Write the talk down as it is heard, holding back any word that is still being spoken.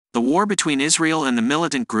The war between Israel and the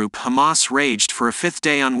militant group Hamas raged for a fifth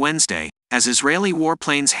day on Wednesday, as Israeli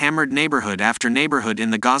warplanes hammered neighborhood after neighborhood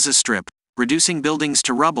in the Gaza Strip, reducing buildings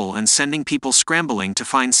to rubble and sending people scrambling to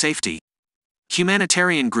find safety.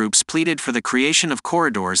 Humanitarian groups pleaded for the creation of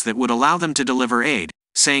corridors that would allow them to deliver aid,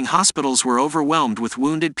 saying hospitals were overwhelmed with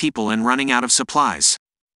wounded people and running out of supplies.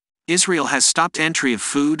 Israel has stopped entry of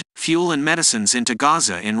food, fuel and medicines into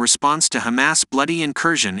Gaza in response to Hamas' bloody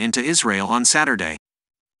incursion into Israel on Saturday.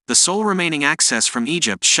 The sole remaining access from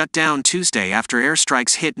Egypt shut down Tuesday after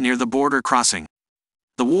airstrikes hit near the border crossing.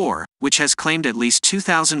 The war, which has claimed at least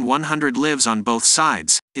 2,100 lives on both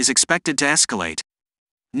sides, is expected to escalate.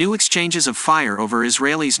 New exchanges of fire over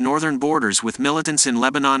Israel's northern borders with militants in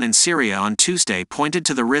Lebanon and Syria on Tuesday pointed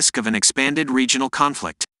to the risk of an expanded regional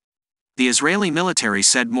conflict. The Israeli military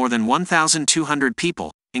said more than 1,200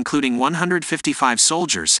 people, including 155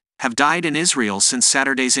 soldiers, have died in Israel since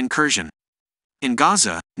Saturday's incursion. In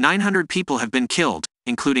Gaza, 900 people have been killed,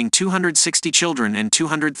 including 260 children and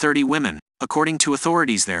 230 women, according to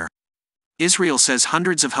authorities there. Israel says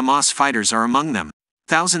hundreds of Hamas fighters are among them.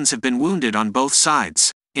 Thousands have been wounded on both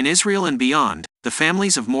sides. In Israel and beyond, the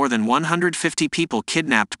families of more than 150 people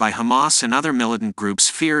kidnapped by Hamas and other militant groups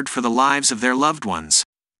feared for the lives of their loved ones.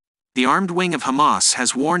 The armed wing of Hamas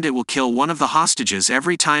has warned it will kill one of the hostages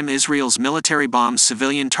every time Israel's military bombs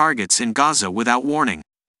civilian targets in Gaza without warning.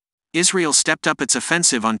 Israel stepped up its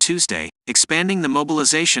offensive on Tuesday, expanding the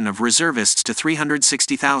mobilization of reservists to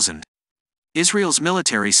 360,000. Israel's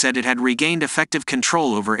military said it had regained effective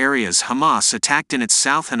control over areas Hamas attacked in its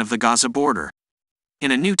south and of the Gaza border.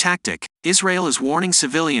 In a new tactic, Israel is warning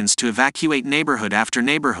civilians to evacuate neighborhood after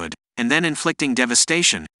neighborhood, and then inflicting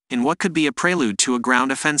devastation, in what could be a prelude to a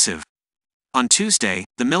ground offensive. On Tuesday,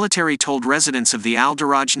 the military told residents of the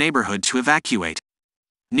Al-Daraj neighborhood to evacuate.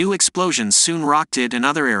 New explosions soon rocked it and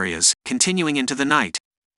other areas, continuing into the night.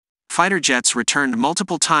 Fighter jets returned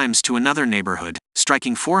multiple times to another neighborhood,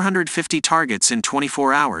 striking 450 targets in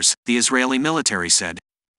 24 hours, the Israeli military said.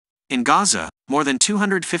 In Gaza, more than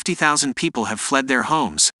 250,000 people have fled their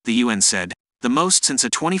homes, the UN said, the most since a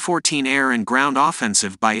 2014 air and ground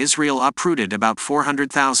offensive by Israel uprooted about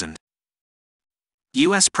 400,000.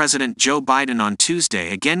 U.S. President Joe Biden on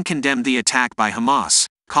Tuesday again condemned the attack by Hamas,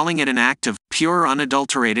 calling it an act of pure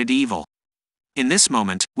unadulterated evil. In this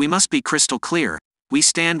moment, we must be crystal clear, we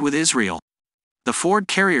stand with Israel. The Ford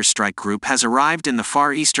carrier strike group has arrived in the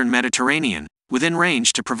far eastern Mediterranean, within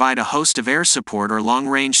range to provide a host of air support or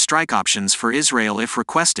long-range strike options for Israel if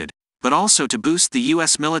requested, but also to boost the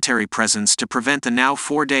U.S. military presence to prevent the now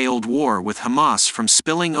 4-day-old war with Hamas from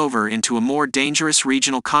spilling over into a more dangerous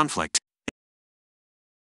regional conflict,